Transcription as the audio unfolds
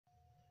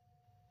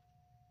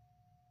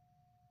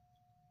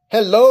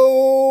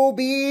Hello,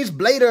 Beez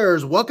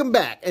Bladers. Welcome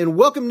back and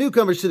welcome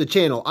newcomers to the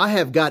channel. I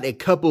have got a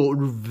couple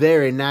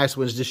very nice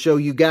ones to show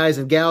you guys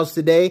and gals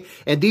today,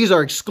 and these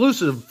are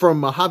exclusive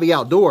from Hobby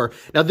Outdoor.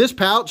 Now, this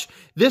pouch,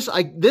 this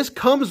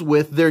comes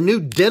with their new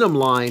denim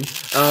line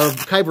of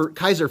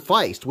Kizer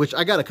Feist, which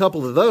I got a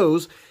couple of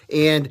those,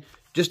 and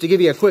just to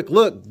give you a quick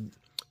look,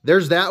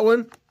 there's that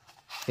one.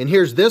 And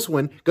here's this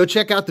one. Go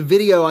check out the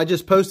video I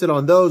just posted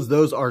on those.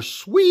 Those are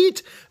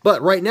sweet.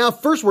 But right now,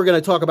 first we're going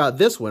to talk about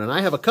this one. And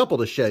I have a couple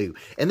to show you.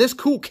 And this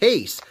cool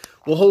case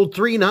will hold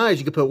 3 knives.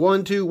 You can put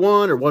 1, 2,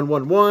 1 or 1,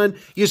 1, 1.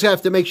 You just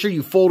have to make sure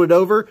you fold it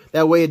over.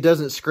 That way it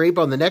doesn't scrape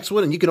on the next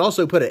one. And you can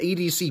also put an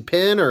EDC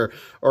pin or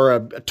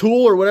a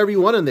tool or whatever you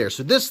want in there.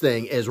 So this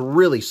thing is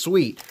really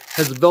sweet.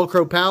 Has a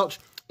Velcro pouch.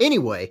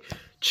 Anyway,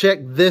 check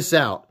this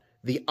out.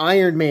 The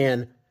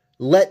Ironman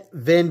Latt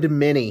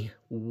Mini.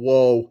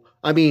 Whoa.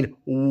 I mean,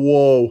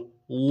 whoa,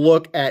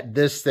 look at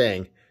this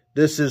thing.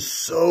 This is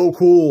so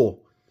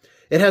cool.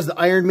 It has the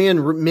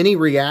Ironman Mini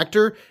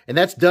reactor, and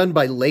that's done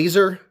by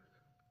laser.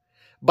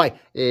 But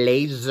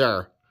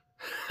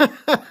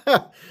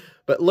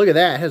look at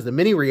that. It has the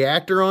mini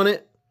reactor on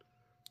it.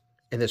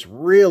 And this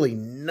really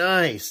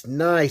nice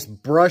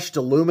brushed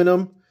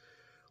aluminum.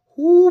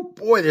 Ooh,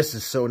 boy, this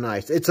is so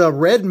nice. It's a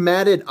red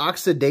matted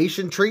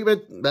oxidation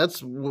treatment.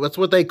 That's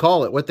what they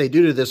call it. What they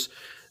do to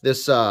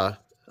this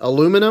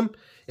aluminum.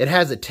 It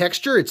has a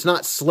texture. It's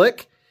not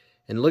slick.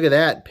 And look at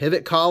that.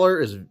 Pivot collar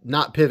is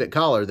not pivot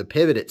collar. The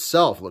pivot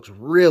itself looks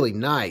really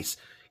nice.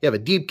 You have a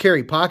deep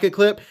carry pocket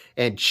clip.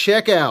 And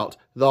check out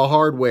the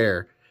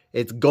hardware.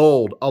 It's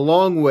gold.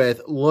 Along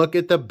with, look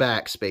at the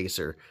back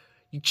spacer.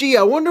 Gee,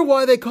 I wonder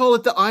why they call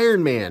it the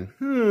Ironman.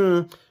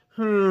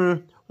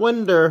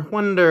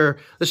 Wonder.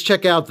 Let's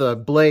check out the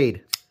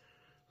blade.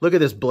 Look at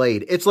this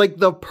blade. It's like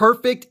the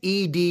perfect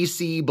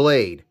EDC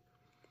blade.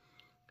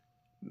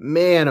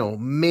 Man, oh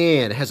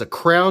man, it has a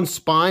crown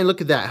spine.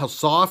 Look at that, how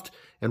soft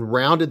and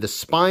rounded the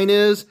spine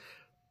is.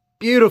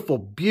 Beautiful,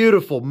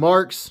 beautiful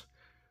marks.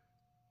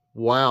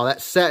 Wow, that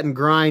satin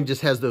grind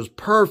just has those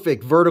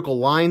perfect vertical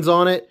lines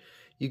on it.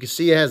 You can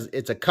see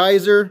it's a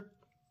Kizer.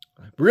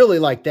 I really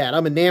like that.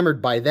 I'm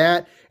enamored by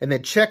that. And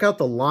then check out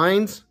the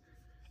lines.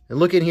 And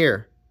look in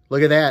here.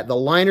 Look at that. The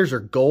liners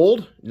are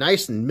gold,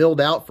 nice and milled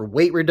out for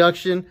weight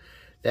reduction.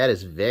 That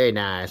is very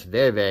nice,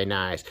 very, very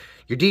nice.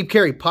 Your deep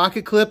carry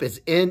pocket clip is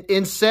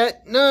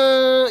inset.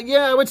 No,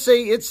 yeah, I would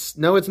say it's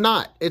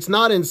not. It's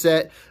not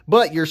inset,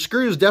 but your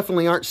screws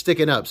definitely aren't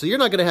sticking up. So you're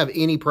not going to have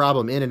any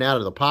problem in and out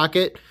of the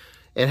pocket.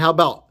 And how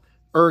about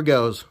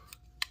ergos?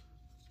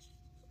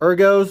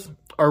 Ergos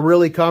are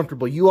really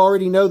comfortable. You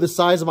already know the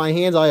size of my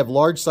hands. I have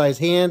large size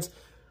hands.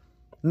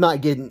 I'm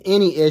not getting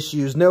any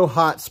issues, no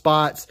hot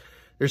spots.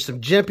 There's some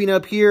jimping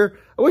up here.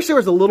 I wish there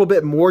was a little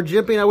bit more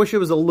jimping. I wish it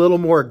was a little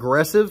more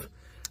aggressive.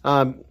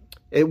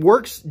 It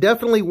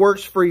definitely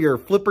works for your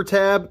flipper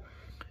tab.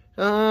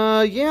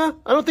 Yeah,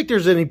 I don't think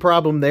there's any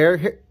problem there.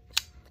 Here,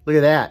 look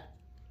at that.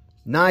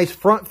 Nice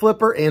front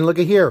flipper, and look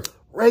at here,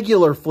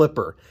 regular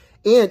flipper.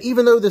 And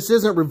even though this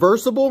isn't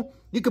reversible,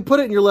 you can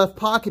put it in your left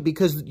pocket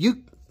because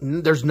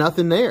there's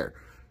nothing there.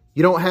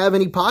 You don't have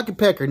any pocket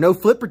pecker, no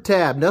flipper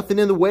tab, nothing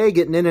in the way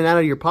getting in and out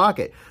of your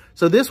pocket.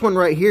 So this one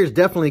right here is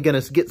definitely going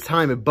to get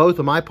time in both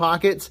of my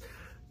pockets.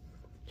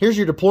 Here's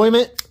your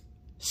deployment.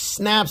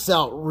 Snaps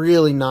out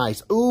really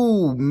nice.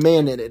 Ooh,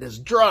 man, it is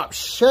drop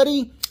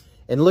shutty.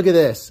 And look at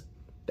this.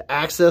 The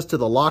access to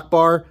the lock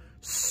bar,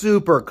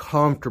 super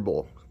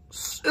comfortable.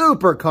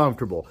 Super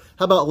comfortable.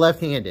 How about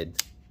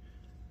left-handed?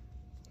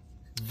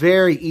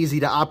 Very easy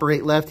to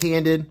operate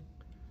left-handed.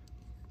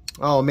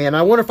 Oh, man,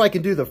 I wonder if I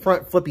can do the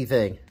front flippy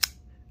thing.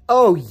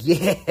 Oh,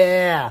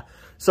 yeah.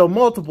 So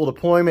multiple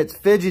deployments,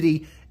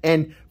 fidgety.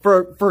 And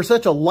for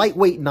such a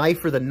lightweight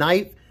knife, for the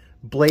knife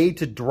blade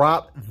to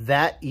drop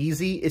that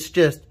easy, it's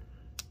just,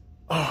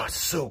 oh, it's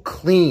so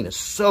clean. It's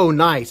so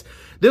nice.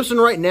 This one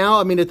right now,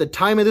 I mean, at the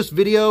time of this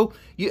video,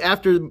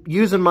 after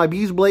using my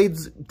Beez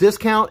Blades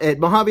discount at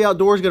Mojave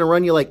Outdoor is going to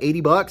run you like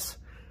 80 bucks.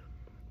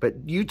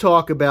 But you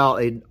talk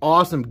about an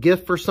awesome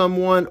gift for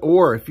someone,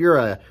 or if you're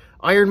a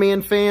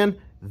Ironman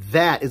fan,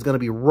 that is going to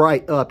be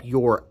right up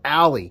your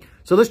alley.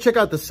 So let's check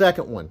out the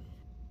second one.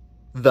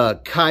 The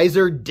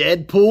Kizer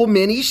Deadpool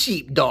Mini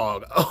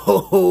Sheepdog.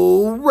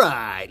 All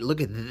right, look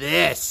at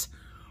this.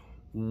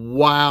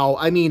 Wow,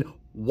 I mean,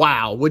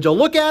 wow. Would you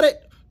look at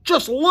it?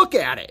 Just look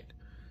at it.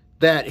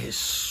 That is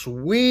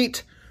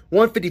sweet.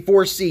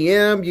 154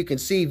 cm. You can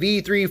see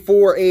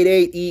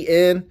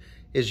V3488EN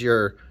is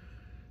your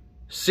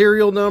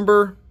serial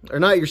number. Or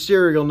not your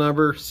serial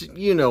number.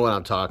 You know what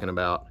I'm talking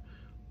about.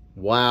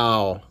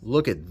 Wow,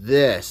 look at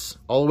this.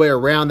 All the way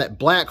around, that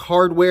black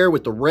hardware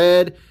with the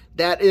red.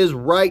 That is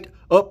right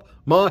up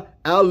my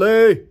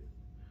alley.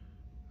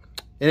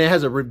 And it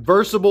has a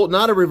reversible,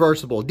 not a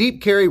reversible,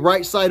 deep carry,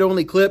 right side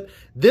only clip.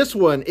 This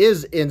one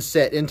is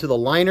inset into the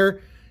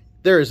liner.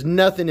 There is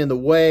nothing in the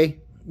way.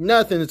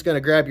 Nothing that's going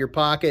to grab your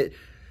pocket.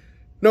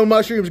 No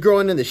mushrooms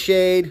growing in the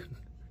shade.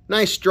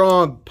 Nice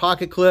strong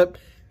pocket clip.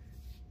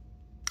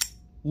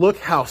 Look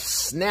how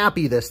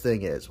snappy this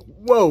thing is.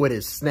 Whoa, it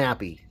is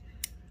snappy.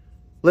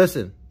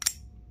 Listen,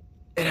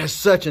 It has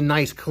such a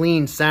nice,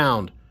 clean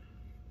sound.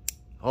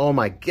 Oh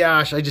my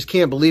gosh, I just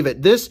can't believe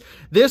it. This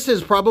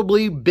has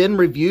probably been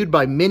reviewed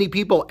by many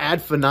people ad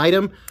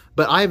infinitum,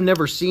 but I've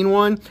never seen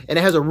one. And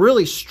it has a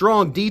really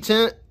strong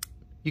detent.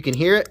 You can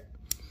hear it.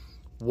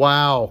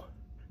 Wow.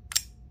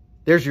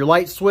 There's your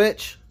light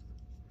switch.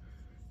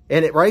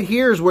 And it right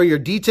here is where your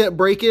detent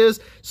brake is.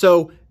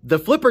 So the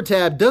flipper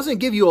tab doesn't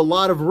give you a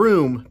lot of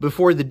room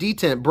before the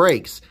detent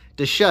breaks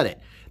to shut it.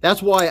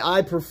 That's why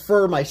I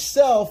prefer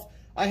myself.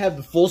 I have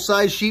the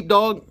full-size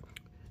Sheepdog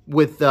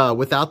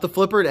without the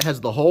flipper. It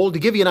has the hole. To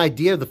give you an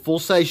idea of the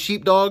full-size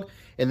Sheepdog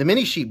and the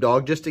mini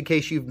Sheepdog, just in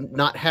case you've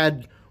not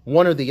had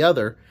one or the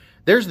other,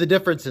 there's the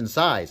difference in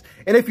size.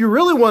 And if you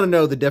really want to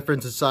know the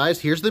difference in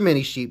size, here's the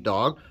mini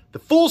Sheepdog, the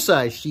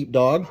full-size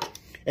Sheepdog,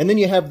 and then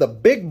you have the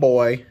big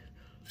boy.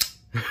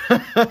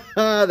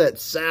 That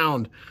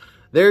sound.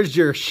 There's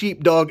your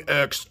Sheepdog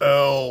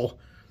XL.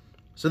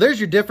 So there's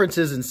your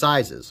differences in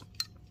sizes.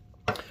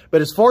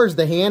 But as far as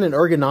the hand and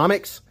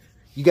ergonomics,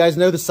 you guys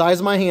know the size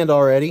of my hand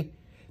already.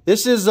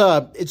 This is,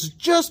 it's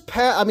just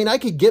past, I mean, I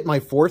could get my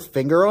fourth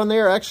finger on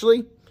there,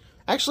 actually.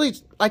 Actually,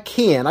 I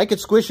could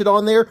squish it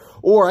on there,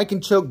 or I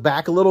can choke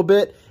back a little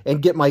bit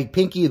and get my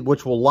pinky,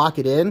 which will lock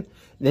it in.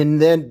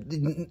 And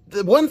then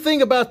the one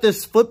thing about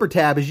this flipper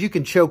tab is you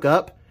can choke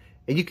up,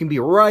 and you can be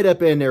right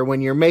up in there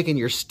when you're making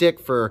your stick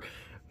for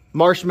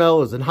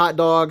marshmallows and hot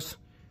dogs.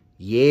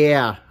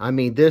 Yeah, I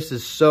mean, this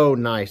is so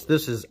nice.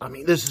 This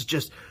is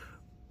just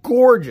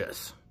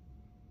gorgeous.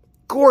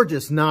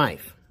 Gorgeous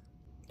knife.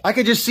 I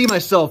could just see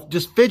myself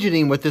just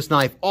fidgeting with this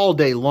knife all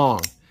day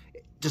long.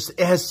 It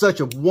has such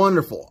a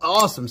wonderful,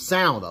 awesome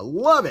sound. I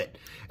love it.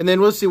 And then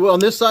let's see, well,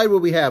 on this side,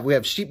 what we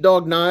have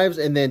Sheepdog Knives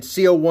and then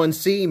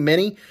CO1C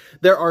Mini.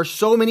 There are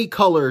so many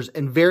colors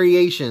and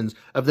variations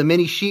of the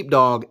mini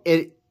Sheepdog.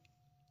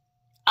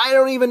 I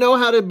don't even know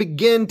how to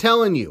begin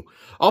telling you.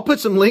 I'll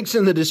put some links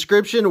in the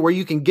description where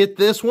you can get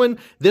this one,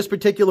 this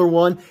particular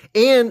one,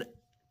 and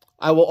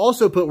I will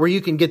also put where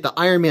you can get the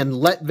Ironman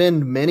Latt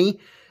Mini.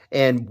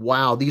 And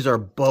wow, these are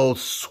both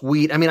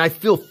sweet. I mean, I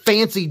feel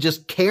fancy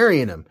just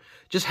carrying them.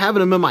 Just having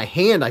them in my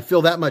hand, I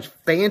feel that much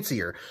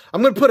fancier.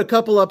 I'm going to put a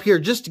couple up here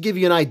just to give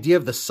you an idea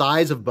of the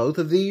size of both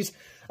of these.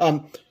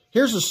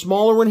 Here's a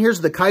smaller one.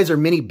 Here's the Kizer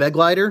Mini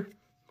Begleiter.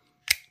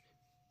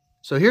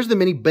 So here's the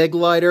Mini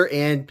Begleiter,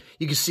 and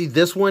you can see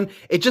this one.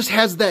 It just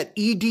has that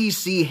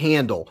EDC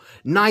handle.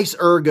 Nice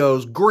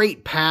ergos,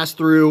 great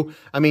pass-through.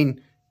 I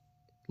mean,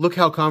 look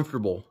how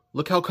comfortable.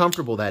 Look how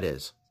comfortable that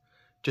is.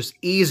 Just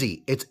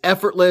easy. It's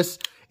effortless.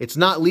 It's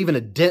not leaving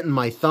a dent in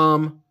my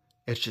thumb.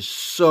 It's just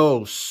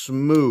so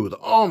smooth.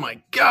 Oh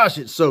my gosh,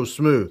 it's so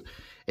smooth.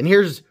 And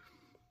here's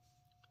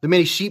the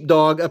mini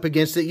Sheepdog up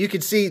against it. You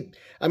can see,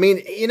 I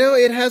mean, you know,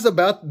 it has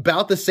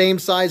about the same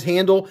size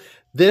handle.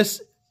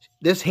 This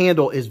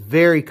handle is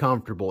very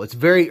comfortable. It's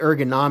very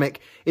ergonomic.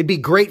 It'd be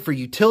great for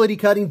utility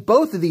cutting.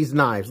 Both of these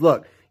knives,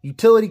 look,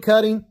 utility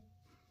cutting.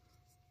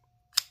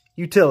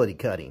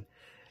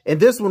 And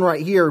this one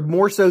right here,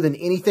 more so than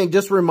anything,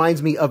 just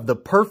reminds me of the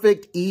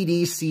perfect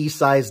EDC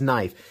size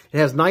knife. It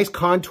has nice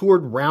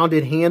contoured,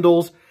 rounded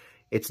handles.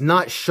 It's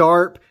not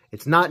sharp.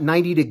 It's not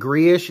 90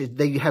 degree-ish.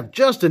 They have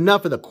just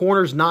enough of the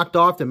corners knocked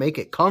off to make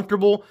it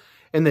comfortable.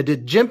 And the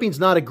jimping's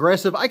not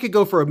aggressive. I could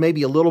go for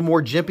maybe a little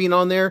more jimping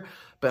on there,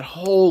 but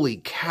holy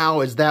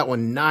cow, is that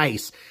one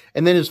nice.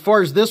 And then as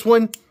far as this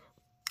one,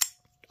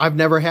 I've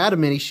never had a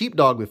mini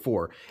Sheepdog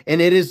before.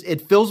 And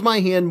it fills my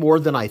hand more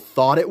than I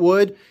thought it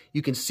would.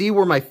 You can see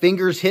where my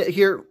fingers hit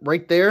here,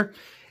 right there.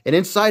 And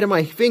inside of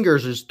my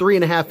fingers is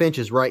 3.5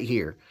 inches right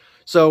here.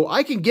 So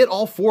I can get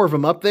all 4 of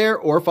them up there,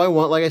 or if I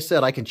want, like I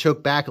said, I can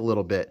choke back a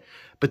little bit.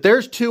 But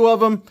there's 2 of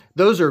them.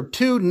 Those are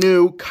 2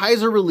 new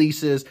Kizer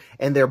releases,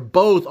 and they're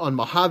both on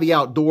Mojave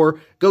Outdoor.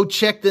 Go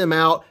check them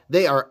out.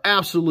 They are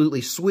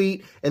absolutely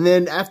sweet. And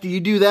then after you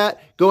do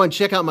that, go and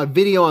check out my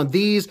video on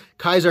these.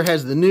 Kizer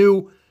has the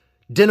new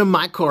Denim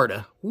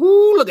Micarta.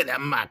 Woo, look at that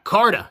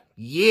Micarta.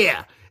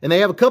 Yeah. And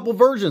they have a couple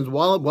versions.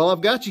 While I've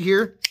got you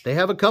here, they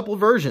have a couple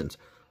versions.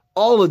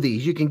 All of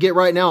these you can get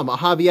right now at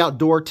Mojave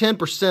Outdoor.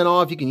 10%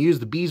 off. You can use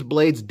the Beez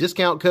Blades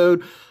discount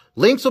code.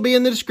 Links will be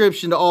in the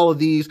description to all of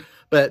these.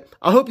 But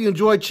I hope you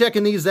enjoyed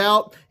checking these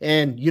out,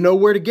 and you know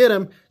where to get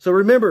them. So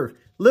remember,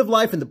 live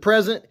life in the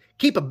present,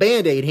 keep a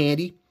Band-Aid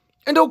handy,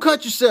 and don't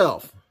cut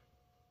yourself.